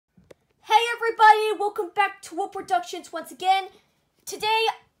everybody, welcome back to Wood Productions once again. Today,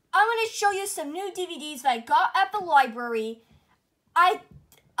 I'm going to show you some new DVDs that I got at the library. I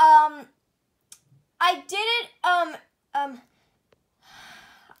did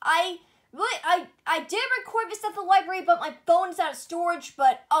record this at the library, but my phone's out of storage,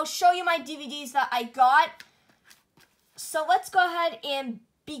 but I'll show you my DVDs that I got. So let's go ahead and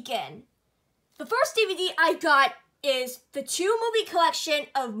begin. The first DVD I got is the 2-movie collection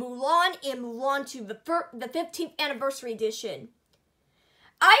of Mulan and Mulan 2, the 15th anniversary edition.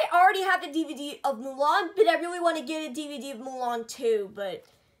 I already have the DVD of Mulan, but I really want to get a DVD of Mulan 2, but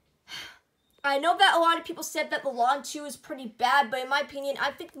I know that a lot of people said that Mulan 2 is pretty bad, but in my opinion, I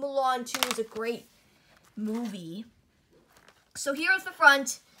think Mulan 2 is a great movie. So here's the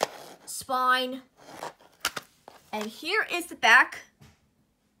front, spine, and here is the back.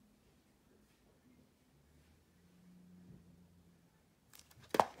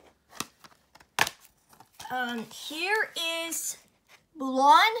 Here is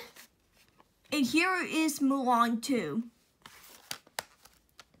Mulan, and here is Mulan 2.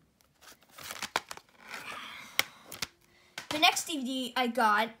 The next DVD I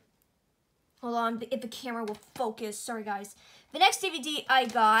got, hold on, if the camera will focus, sorry guys. The next DVD I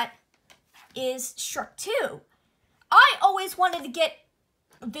got is Shrek 2. I always wanted to get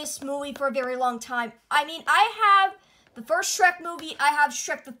this movie for a very long time. I mean, I have the first Shrek movie, I have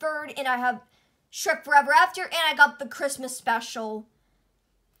Shrek the Third, and I have Shrek Forever After, and I got the Christmas special.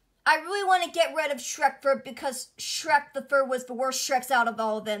 I really want to get rid of Shrek Third because Shrek the Third was the worst Shreks out of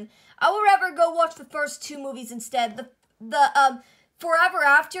all of them. I would rather go watch the first 2 movies instead. The Forever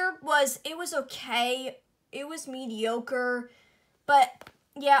After was okay. It was mediocre. But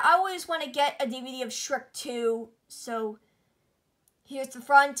yeah, I always want to get a DVD of Shrek 2. So here's the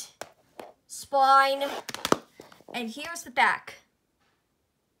front, spine, and here's the back.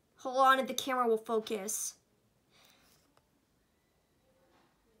 Hold on, if the camera will focus.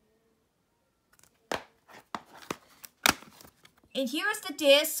 And here's the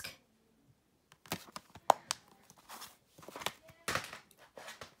disc.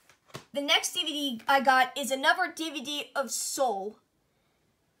 The next DVD I got is another DVD of Soul.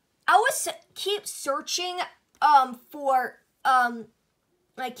 I was keep searching for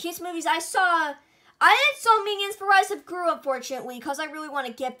like kids movies. I didn't saw Minions: The Rise of Gru, unfortunately, because I really want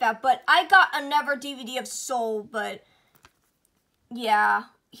to get that. But I got another DVD of Soul. But yeah,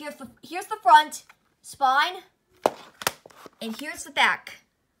 here's the front, spine, and here's the back.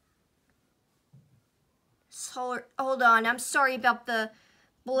 So, hold on, I'm sorry about the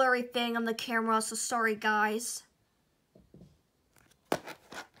blurry thing on the camera. So sorry, guys.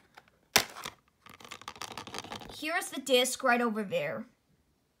 Here's the disc right over there.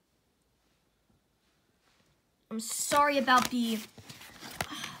 I'm sorry about the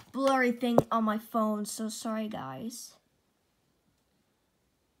blurry thing on my phone, so sorry guys.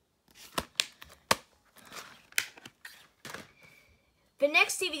 The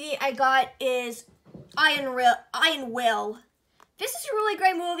next DVD I got is Iron Will. This is a really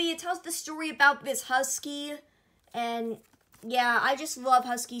great movie. It tells the story about this husky, and yeah, I just love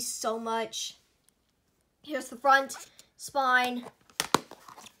huskies so much. Here's the front, spine,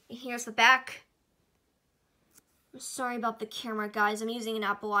 and here's the back. I'm sorry about the camera, guys. I'm using an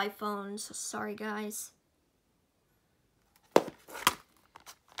Apple iPhone, so sorry, guys.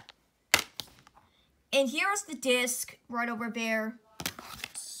 And here's the disc right over there.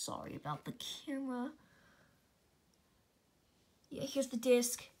 Sorry about the camera. Yeah, here's the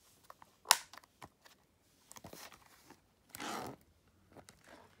disc.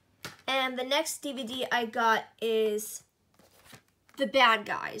 And the next DVD I got is The Bad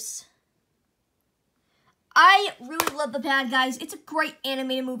Guys. I really love The Bad Guys. It's a great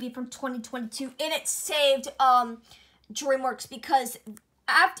animated movie from 2022, and it saved DreamWorks because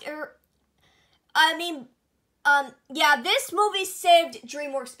this movie saved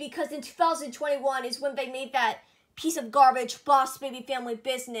DreamWorks because in 2021 is when they made that piece of garbage, Boss Baby Family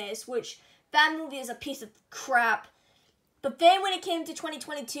Business, which that movie is a piece of crap. But then when it came to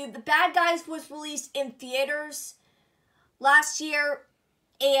 2022, The Bad Guys was released in theaters last year.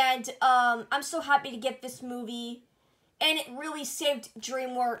 And I'm so happy to get this movie, and it really saved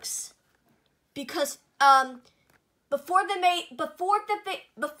DreamWorks because before they made The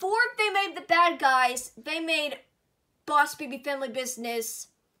Bad Guys, they made Boss Baby Family Business.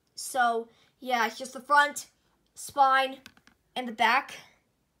 So yeah, here's the front, spine, and the back.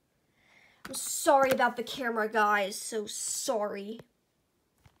 I'm sorry about the camera, guys. So sorry.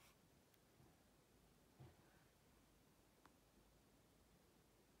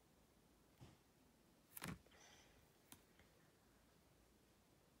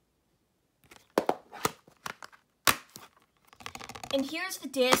 And here's the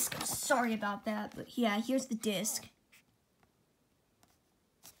disc. Sorry about that, but yeah, here's the disc.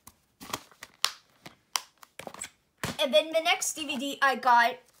 And then the next DVD I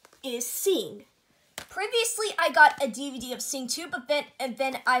got is Sing. Previously, I got a DVD of Sing 2, but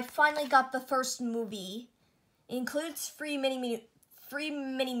then I finally got the first movie. It includes three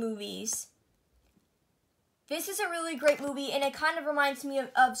mini movies. This is a really great movie, and it kind of reminds me of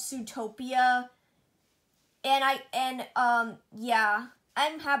Zootopia. Yeah,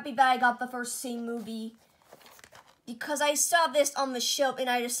 I'm happy that I got the first Sing movie because I saw this on the shelf and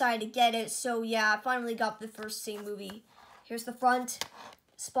I decided to get it. So yeah, I finally got the first Sing movie. Here's the front,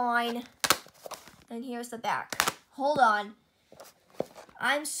 spine, and here's the back. Hold on.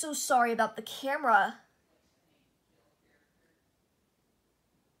 I'm so sorry about the camera.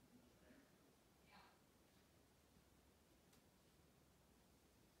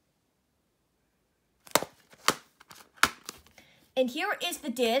 And here is the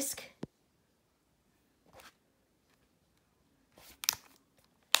disc.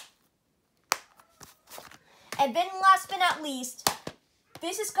 And then last but not least,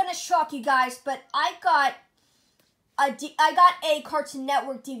 this is gonna shock you guys, but I got a Cartoon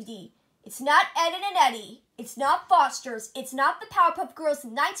Network DVD. It's not Ed and Eddie. It's not Foster's. It's not the Powerpuff Girls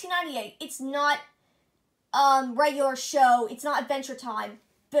 1998. It's not regular show. It's not Adventure Time.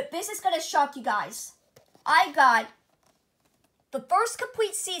 But this is gonna shock you guys. I got the first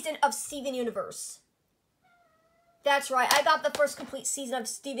complete season of Steven Universe. That's right, I got the first complete season of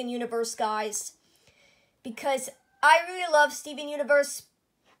Steven Universe, guys. Because I really love Steven Universe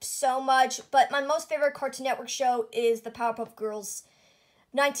so much, but my most favorite Cartoon Network show is the Powerpuff Girls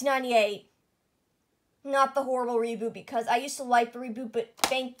 1998. Not the horrible reboot, because I used to like the reboot, but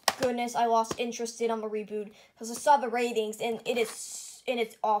thank goodness I lost interest in on the reboot, because I saw the ratings, and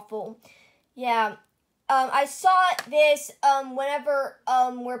it's awful. Yeah. I saw this whenever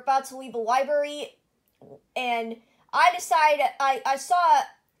we're about to leave the library, and I decided, I saw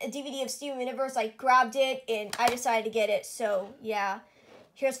a DVD of Steven Universe, I grabbed it, and I decided to get it, so yeah.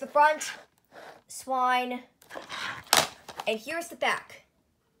 Here's the front, spine, and here's the back.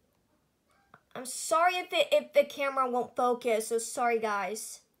 I'm sorry if the camera won't focus, so sorry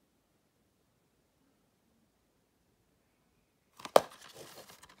guys.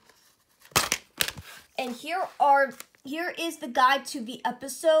 And here is the guide to the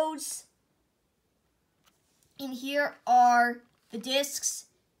episodes. And here are the discs.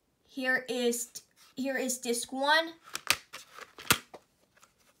 Here is disc 1,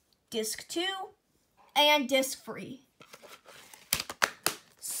 disc 2, and disc 3.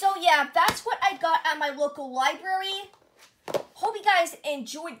 So yeah, that's what I got at my local library. Hope you guys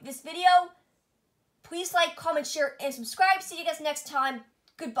enjoyed this video. Please like, comment, share, and subscribe. See you guys next time.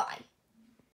 Goodbye.